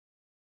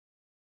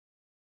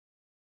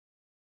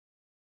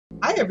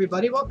Hi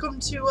everybody, welcome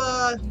to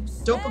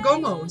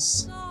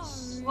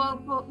DoppelGam3rs.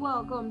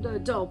 Welcome to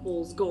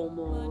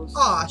DoppelGam3rs.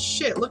 Aw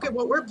shit, look at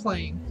what we're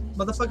playing.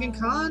 Motherfucking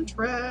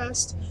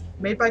Contrast.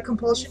 Made by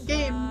Compulsion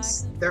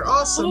Games. They're Oh,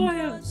 awesome. I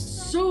am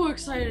so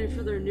excited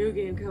for their new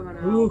game coming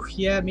out. Ooh,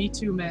 yeah, me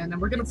too, man.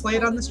 And we're gonna play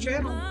it on this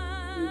channel.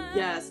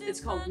 Yes, it's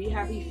called We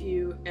Happy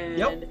Few, and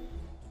Yep.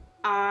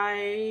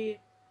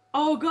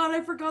 oh god,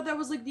 I forgot that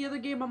was like the other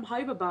game I'm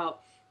hype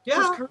about.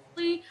 Because Yeah.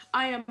 currently,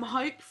 I am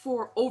hyped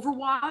for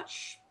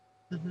Overwatch.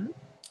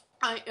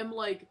 I am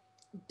like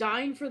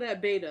dying for that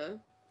beta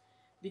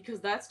because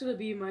that's gonna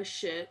be my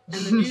shit.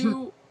 And the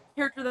new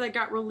character that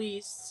got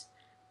released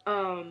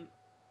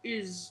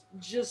is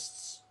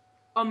just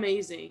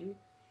amazing.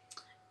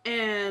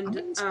 And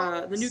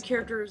the new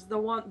character is the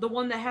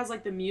one that has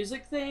like the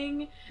music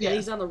thing, Yeah. and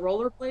he's on the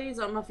rollerblades.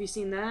 I don't know if you've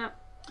seen that.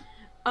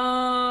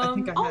 I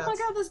think I oh have. my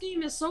god, this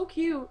game is so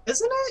cute.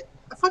 Isn't it?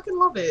 I fucking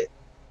love it.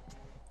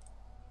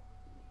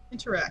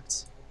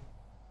 Interact.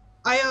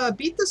 I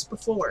beat this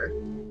before,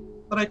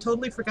 but I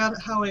totally forgot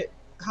how it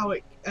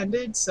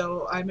ended,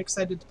 so I'm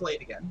excited to play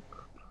it again.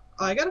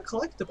 I got a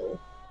collectible.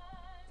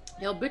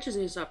 Yo, bitches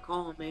need to stop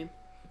calling me.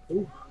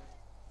 Ooh.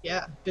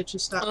 Yeah, bitches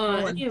stop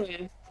calling.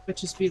 Anyway.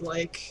 Bitches be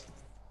like...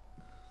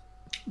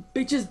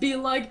 Bitches be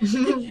like...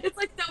 It's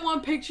like that one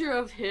picture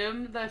of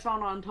him that I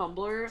found on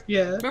Tumblr.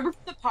 Yeah. Remember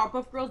the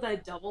Pop-Up Girls,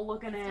 that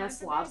devil-looking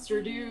ass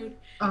lobster dude?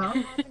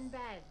 Uh-huh.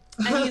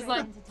 And he's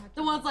like,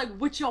 the one's like,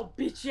 with your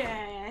bitch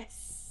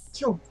ass.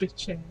 Yo,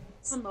 bitch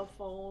ass. On the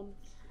phone.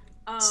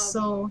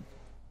 So,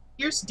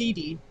 here's Dee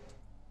Dee.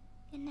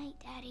 Good night,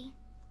 Daddy.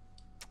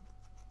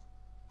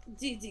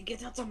 Dee Dee,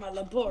 get out of my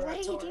laboratory.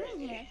 What are you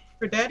doing here?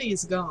 Her daddy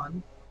is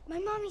gone. My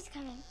mommy's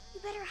coming.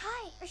 You better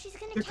hide, or she's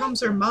gonna Here catch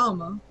comes you. her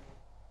mama.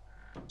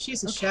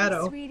 She's a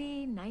shadow.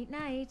 Sweetie, night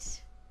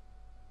night.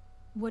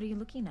 What are you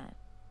looking at?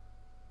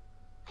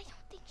 I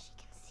don't think she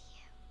can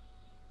see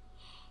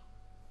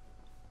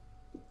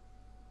you.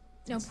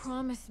 Now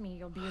promise me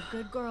you'll be a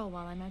good girl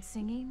while I'm out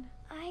singing.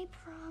 I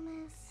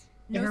promise.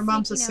 Yeah, No her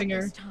mom's a sneaking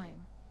out singer. this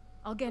time.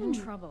 I'll get in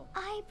trouble.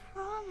 I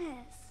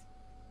promise.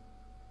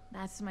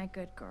 That's my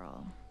good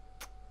girl.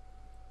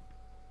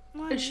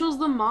 Mommy, It shows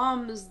the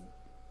mom is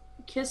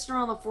kissing her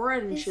on the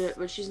forehead and Is shit,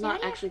 but she's not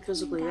Daddy actually coming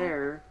physically back?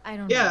 there. I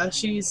don't know. Yeah, honey.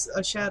 she's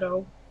a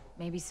shadow.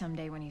 Maybe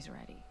someday when he's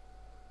ready.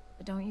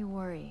 But don't you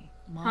worry.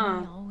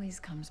 Mommy Huh. always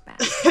comes back.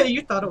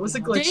 You thought it was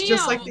a glitch, Damn,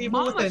 just like the evil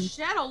Mama within.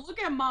 Shadow,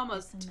 look at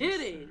Mama's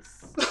titties.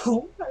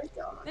 Oh my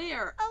god. They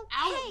are Okay,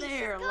 out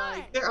there, she's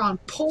like, They're on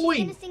she's gonna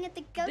point. sing at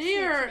the ghost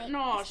they're, tonight.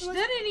 no, It's the that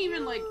most ain't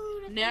even, like,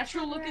 beautiful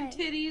natural looking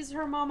cabaret. titties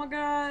her mama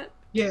got.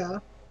 Yeah.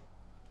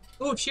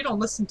 Ooh, she don't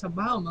listen to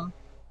mama.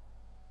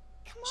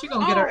 Come She on.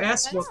 gonna get her Oh,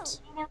 ass that's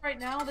whooped. Mama right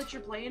now that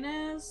you're playing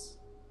as?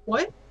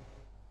 What?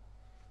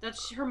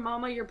 That's her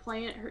mama you're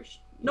playing, you're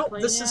Nope,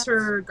 playing this is as?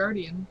 her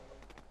guardian.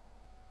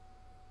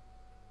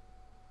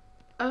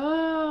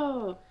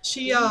 Oh.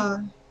 She,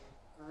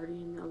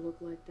 Guardian that look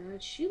like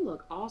that. She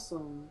look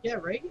awesome. yeah,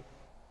 right?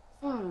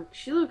 Fuck,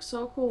 she looks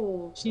so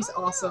cool. She's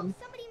Oh, no, awesome.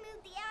 somebody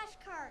moved the ash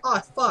cart. Aw,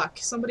 fuck.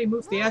 Somebody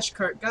moved the ash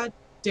cart. God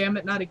damn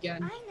it, not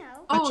again. I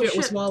know. Bet Oh, you it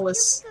was shit.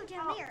 Wallace. You can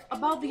go down there and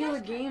About move the other ash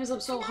cart. games I'm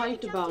so And I can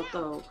hyped jump about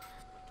down.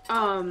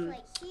 though.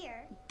 Like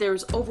here.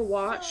 There's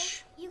Overwatch.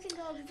 So you can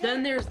go over there.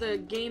 Then there's the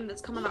game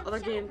that's coming out, other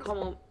game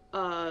called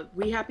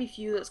We Happy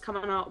Few that's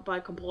coming out by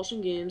Compulsion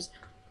Games.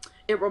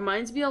 It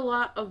reminds me a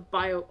lot of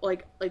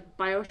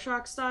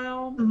BioShock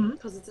style Mhm.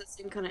 because it's the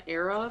same kind of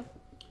era,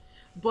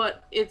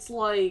 but it's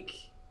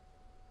like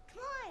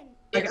Come on.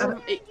 I gotta-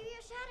 Do your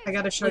shadow. I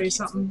gotta show Like, you you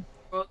something.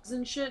 drugs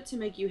and shit to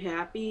make you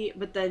happy,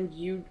 but then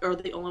you are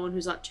the only one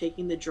who's not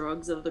taking the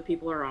drugs that other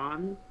people are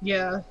on.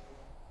 Yeah.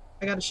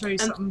 I gotta show you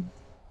something.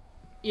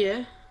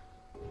 Yeah.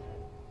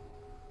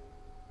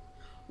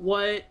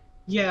 What?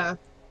 Yeah.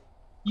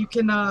 You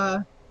can,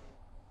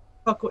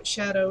 fuck with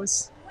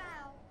shadows. Wow.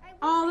 I wish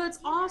Oh, I that's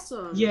could do that.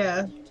 awesome.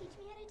 Yeah. Can you teach me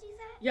how to do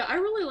that? Yeah, I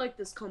really like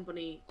this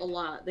company a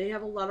lot. They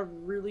have a lot of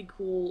really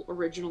cool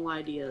original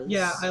ideas.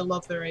 Yeah, I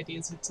love their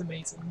ideas. It's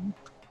amazing.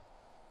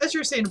 As you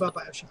were saying about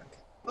Bioshock.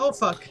 Oh,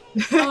 fuck.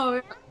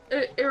 Oh,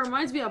 it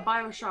reminds me of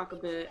BioShock a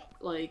bit,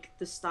 like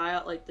the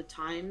style, like the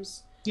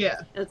times.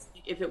 Yeah. It's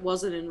if it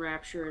wasn't in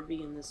Rapture, it'd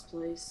be in this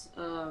place.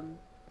 And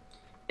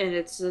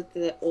it's like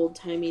the old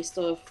timey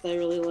stuff that I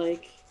really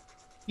like.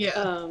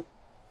 Yeah.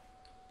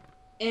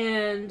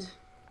 And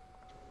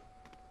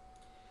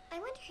I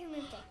wonder who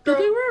moved it. did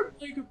they wear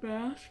like a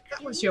mask?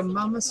 That was your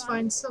mama's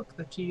fine silk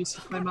that you used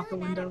to climb out the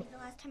window. The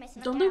last time I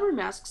snuck Don't they out. wear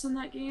masks in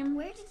that game?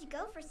 Where did you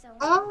go for so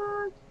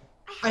long?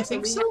 I haven't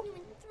think seen so. you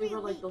in They 3 wear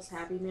like weeks. those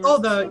happy masks.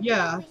 Oh, So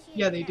yeah. probably she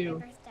Yeah, didn't they at my do.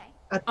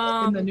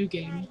 birthday. In the new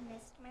game. Daddy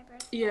missed my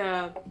birthday.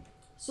 Yeah.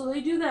 So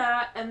they do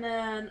that, and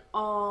then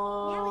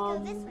Now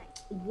we go this way.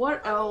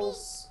 what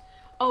else?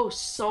 Oh,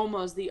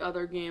 Soma's the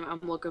other game I'm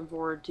looking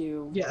forward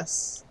to.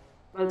 Yes.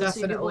 By the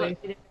same people Definitely.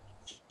 that made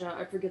it.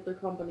 I forget their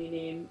company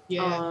name.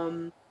 Yeah.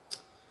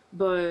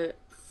 But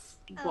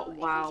Oh, if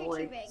wow, you're too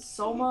like big.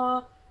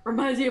 Soma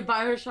reminds me of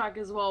BioShock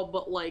as well,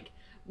 but like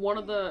one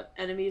of the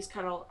enemies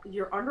kind of,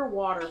 you're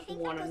underwater for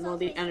one, and one of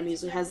the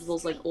enemies has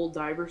those like old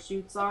diver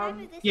suits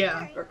on.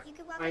 Yeah.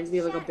 Reminds me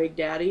of like a Big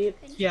Daddy.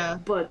 Yeah.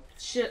 But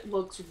shit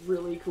looks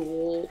really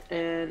cool,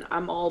 and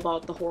I'm all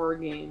about the horror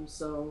games,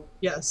 so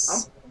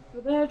Yes. I'm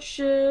for that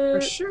shit.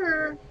 For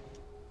sure.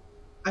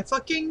 I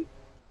fucking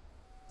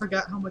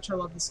forgot how much I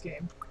love this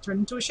game. Turn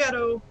into a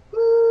shadow.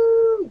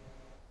 Woo!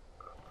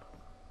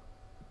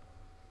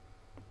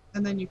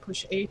 And then you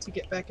push A to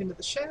get back into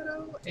the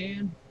shadow,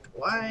 and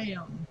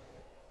wham!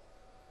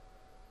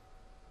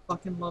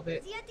 Fucking love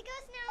it.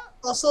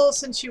 Also,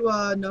 since you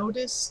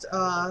noticed,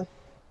 the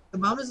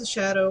mom is a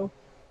shadow.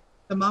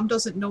 The mom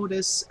doesn't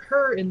notice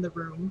her in the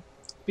room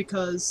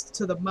because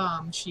to the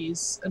mom,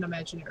 she's an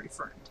imaginary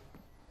friend.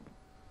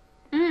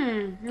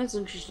 That's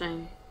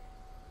interesting.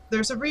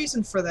 There's a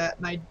reason for that,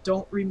 and I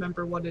don't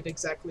remember what it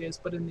exactly is,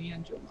 but in the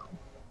end you'll know.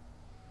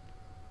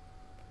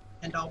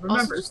 And I'll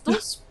remember. Also,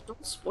 just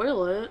don't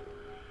spoil it.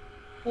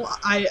 Well,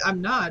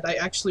 I'm not. I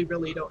actually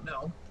really don't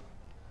know.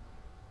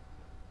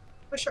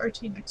 Push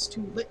RT next to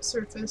lit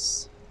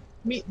surface.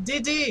 Meet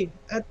Didi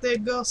at the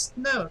ghost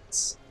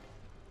notes.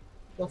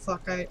 Well,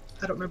 fuck, I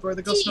don't remember where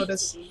the ghost note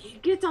is.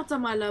 Get out of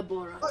my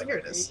laboratory. Oh, here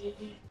it is.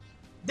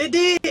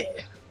 Didi!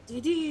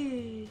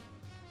 Didi!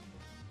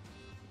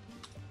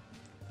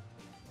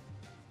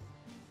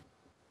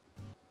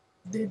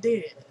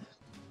 Didi.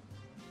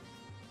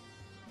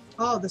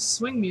 Oh, the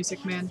swing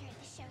music, man.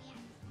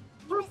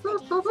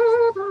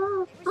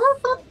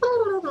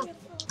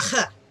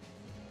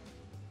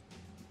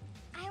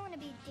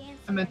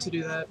 I meant to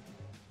do that.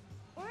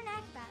 Or an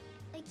acrobat,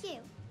 like you.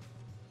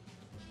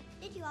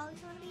 Did you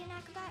always want to be an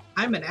acrobat?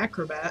 I'm an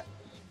acrobat.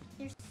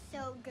 You're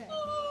so good.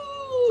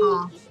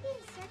 Aw. You should be in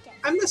the circus.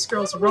 I'm this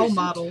girl's role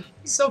model.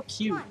 So Come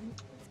cute. on,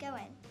 let's go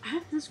in.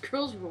 I'm this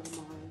girl's role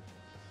model.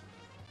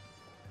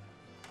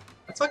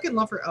 I fucking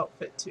love her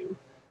outfit, too.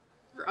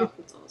 Her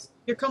outfit's awesome.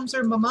 Here comes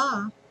her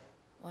mama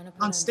Wanna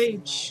put on some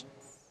stage.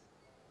 lights?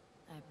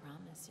 I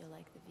promise you'll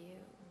like the view.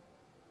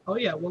 Oh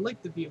yeah, we'll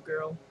like the view,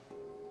 girl.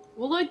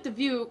 We'll like the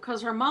view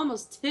because her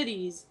mama's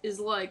titties is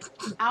like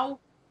out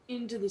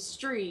into the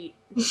street.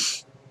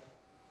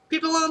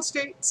 People on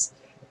streets.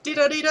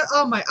 Dee-da-dee-da.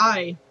 Oh, my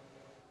eye.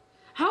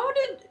 How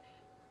did...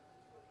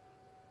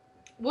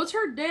 Was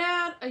her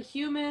dad a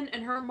human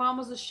and her mom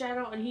was a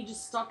shadow and he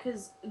just stuck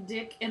his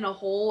dick in a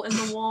hole in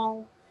the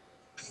wall?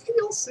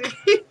 You'll see.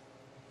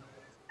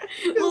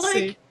 You'll Like,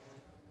 see.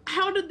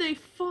 how did they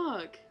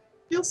fuck?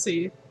 You'll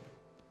see.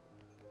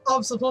 Oh,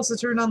 I'm supposed to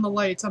turn on the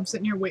lights. I'm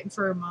sitting here waiting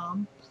for her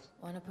mom.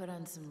 Wanna put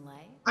on some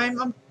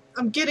lights?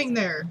 I'm getting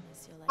there.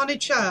 Promise you'll like Honey the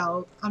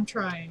child, I'm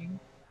trying.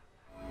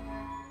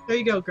 There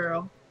you go,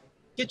 girl.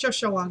 Get your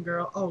show on,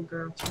 girl. Oh,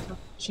 girl,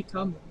 she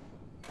coming.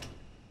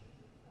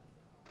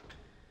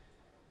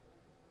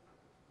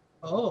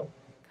 Oh, view.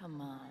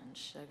 Come on,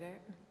 sugar.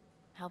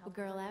 Help a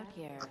girl out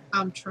here.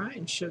 I'm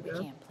trying, We sugar.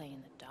 can't play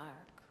in the dark.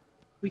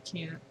 We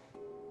can't.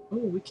 Oh,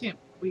 we can't.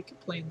 We can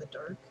play in the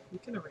dark. We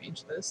can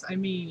arrange this. I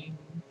mean,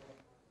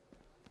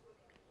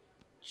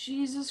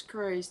 Jesus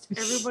Christ.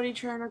 Everybody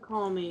trying to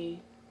call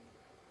me.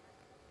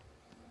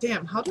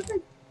 damn.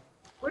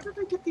 Where did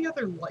I get the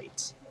other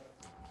light?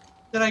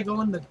 Did I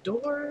go in the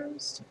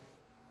doors?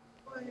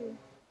 Why?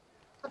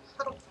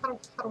 How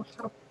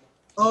do?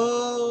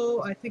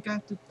 Oh, I think I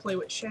have to play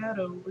with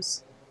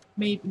shadows.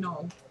 Maybe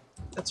no.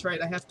 That's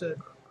right. I have to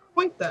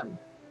point them.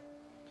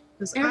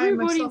 Because I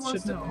Everybody myself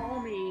wants should to know. call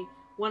me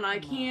when I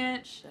Come on,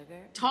 can't sugar.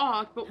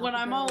 talk, but when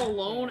Help a I'm all girl out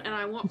alone here. and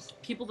I want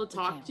people to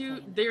talk can't to, play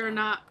in the they're dark.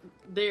 not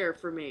there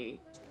for me.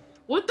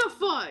 What the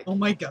fuck? Oh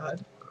my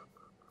god.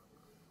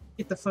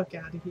 Get the fuck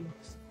out of here.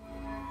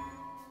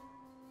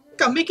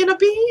 Look, I'm making a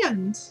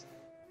band!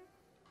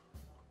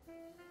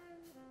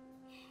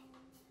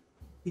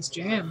 These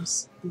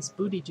jams. These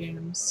booty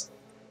jams.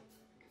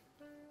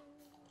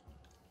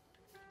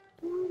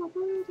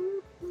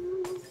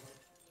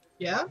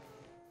 Yeah?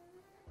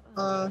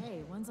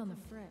 Hey, one's on the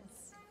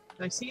fritz.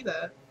 I see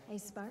that. Hey,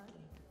 Sparky,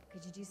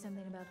 could you do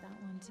something about that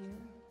one too?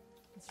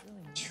 It's really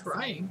messing with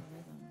Trying. the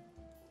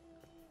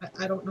rhythm.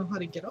 I don't know how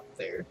to get up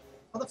there.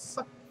 How the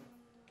fuck?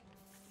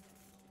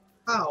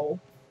 How?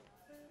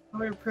 How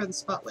do I repair the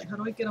spotlight? How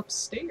do I get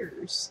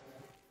upstairs?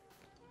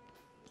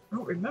 I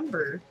don't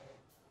remember.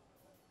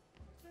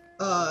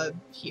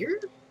 Here?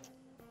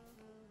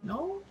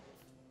 No?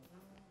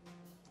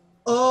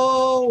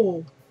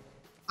 Oh!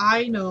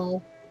 I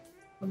know.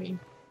 I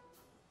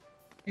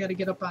gotta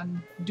get up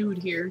on dude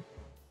here.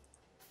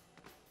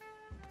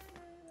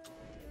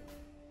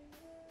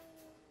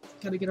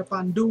 Gotta get up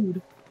on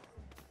dude.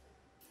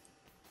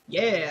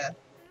 Yeah!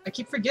 I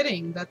keep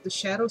forgetting that the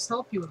shadows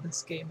help you in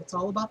this game. It's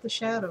all about the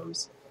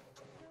shadows.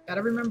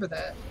 Gotta remember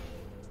that.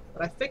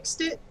 But I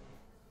fixed it.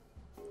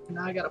 And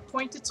now I gotta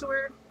point it to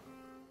her.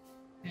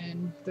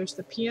 And there's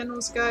the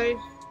pianos guy.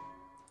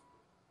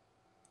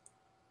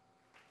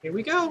 Here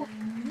we go.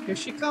 Here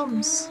she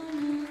comes.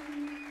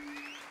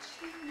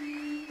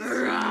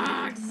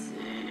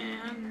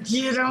 Roxanne.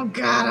 You don't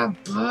gotta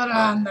put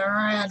on the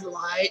red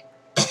light.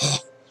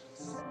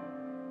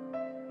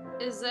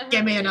 Is that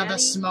Give her me another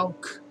daddy?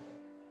 smoke.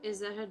 Is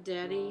that her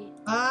daddy?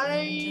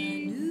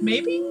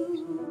 Maybe?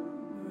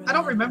 I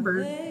don't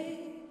remember.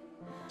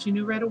 She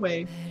knew right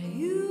away.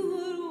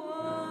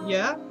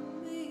 Yeah?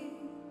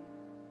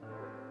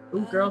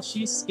 Ooh, girl,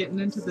 she's getting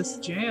into this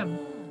jam.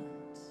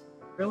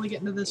 Really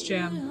getting into this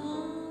jam.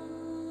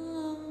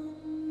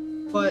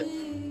 But,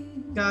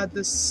 God,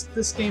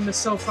 this game is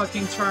so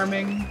fucking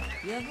charming.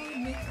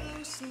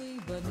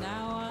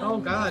 Oh,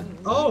 God.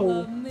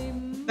 Oh!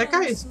 That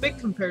guy is big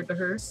compared to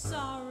her.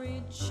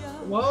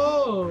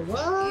 Whoa,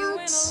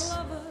 what?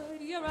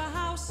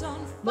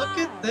 Look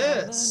at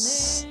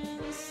this.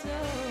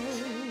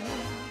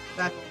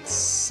 That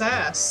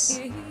sass.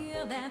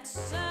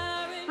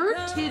 Her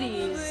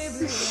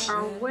titties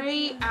are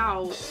way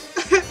out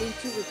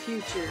into the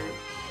future.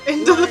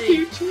 Into the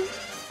future?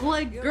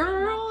 Like,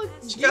 girl,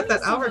 she got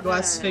that some of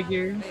hourglass that.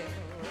 figure.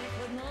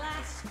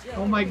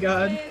 Oh my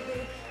god.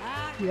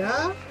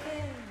 Yeah?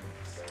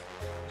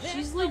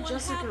 She's like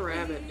Jessica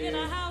Rabbit, dude.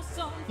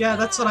 Yeah,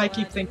 that's what I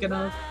keep thinking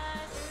of.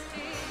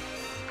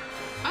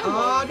 I Aw,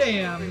 love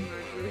damn.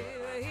 Mercury.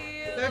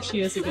 There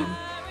she is again.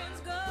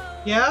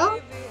 Yeah?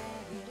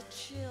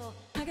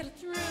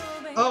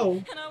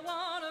 Oh.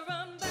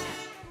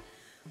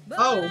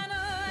 Oh.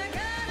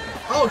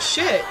 Oh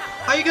shit!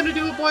 How you gonna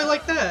do a boy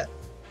like that?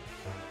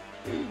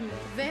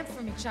 Vamp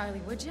for me, Charlie,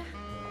 would ya?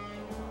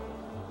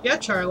 Yeah,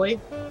 Charlie.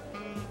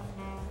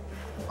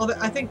 Oh,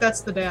 I think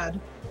that's the dad.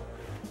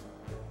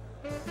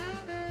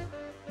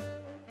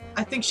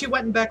 I think she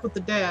went back with the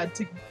dad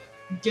to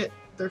get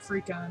their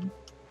freak on.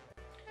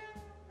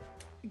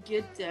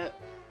 Get that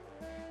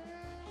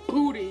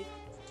booty.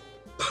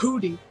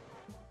 Pooty.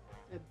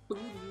 That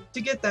booty.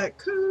 To get that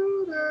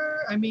cooter.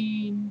 I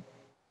mean,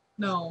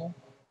 no.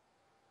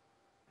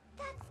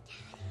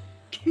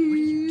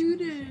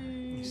 Cutie.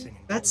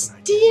 That's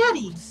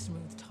daddy!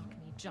 Smooth talk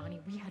me, Johnny.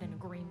 We had an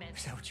agreement.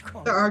 Is that what you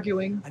call They're me?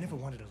 arguing. I never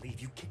wanted to leave.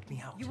 You kicked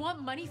me out. You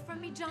want money from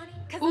me, Johnny?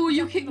 Oh,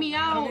 you kicked me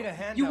I don't out. need a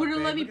handout, You wouldn't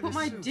babe. let me Look at put this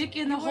my suit. dick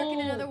in the You work hole.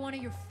 in another one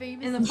of your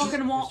famous In the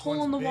fucking wall, This hole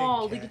one's in the big,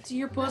 wall to cat. get to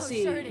your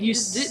pussy. sure it You is.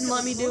 just didn't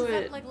let me do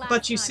it.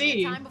 But you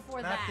see, Not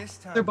this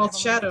time. they're both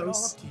babe. I'm gonna leave it all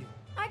shadows. up to you.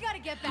 I gotta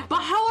get back.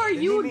 But how are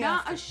Then you leave me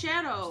not after. a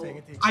shadow? Staying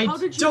at the I How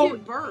did you don't-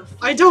 give birth?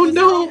 I don't Was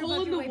know. there a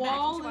hole in the Work your way back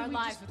wall into our and we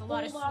lives just with a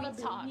lot of pulled out a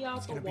sweet talk. baby out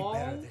It's the gonna be better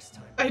wall? this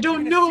time. I don't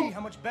You're gonna know. see how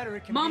much better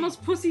it can Mama's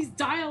be. pussy's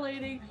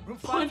dilating. Room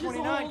Punches a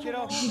 529, hole in the kiddo.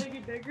 wall, make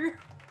it bigger.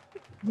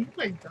 Oh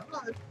my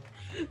god.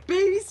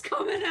 Baby's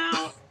coming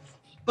out.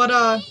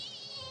 But,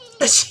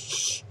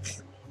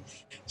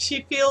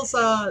 she feels,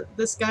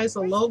 this guy's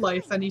a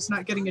lowlife and he's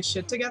not getting his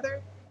shit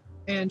together,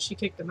 and she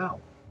kicked him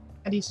out.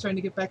 And he's trying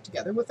to get back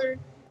together with her,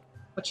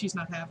 but she's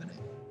not having it.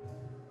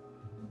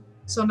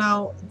 So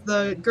now,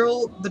 the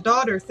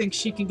daughter thinks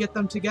she can get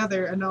them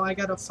together, and now I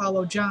gotta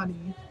follow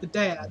Johnny, the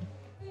dad.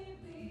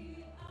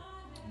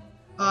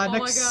 Oh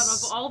Next... my god,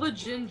 of all the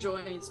gin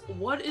joints,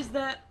 what is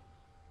that?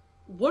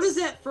 What is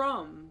that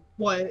from?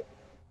 What?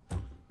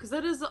 Because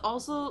that is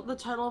also the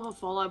title of a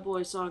Fall Out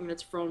Boy song and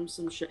it's from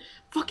some shit.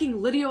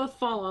 Fucking Lydia with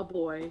Fall Out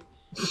Boy.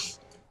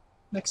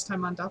 Next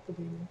time on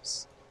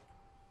DoppelGam3rs.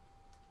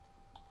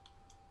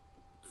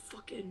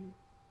 Fucking.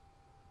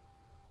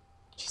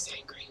 She's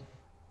angry.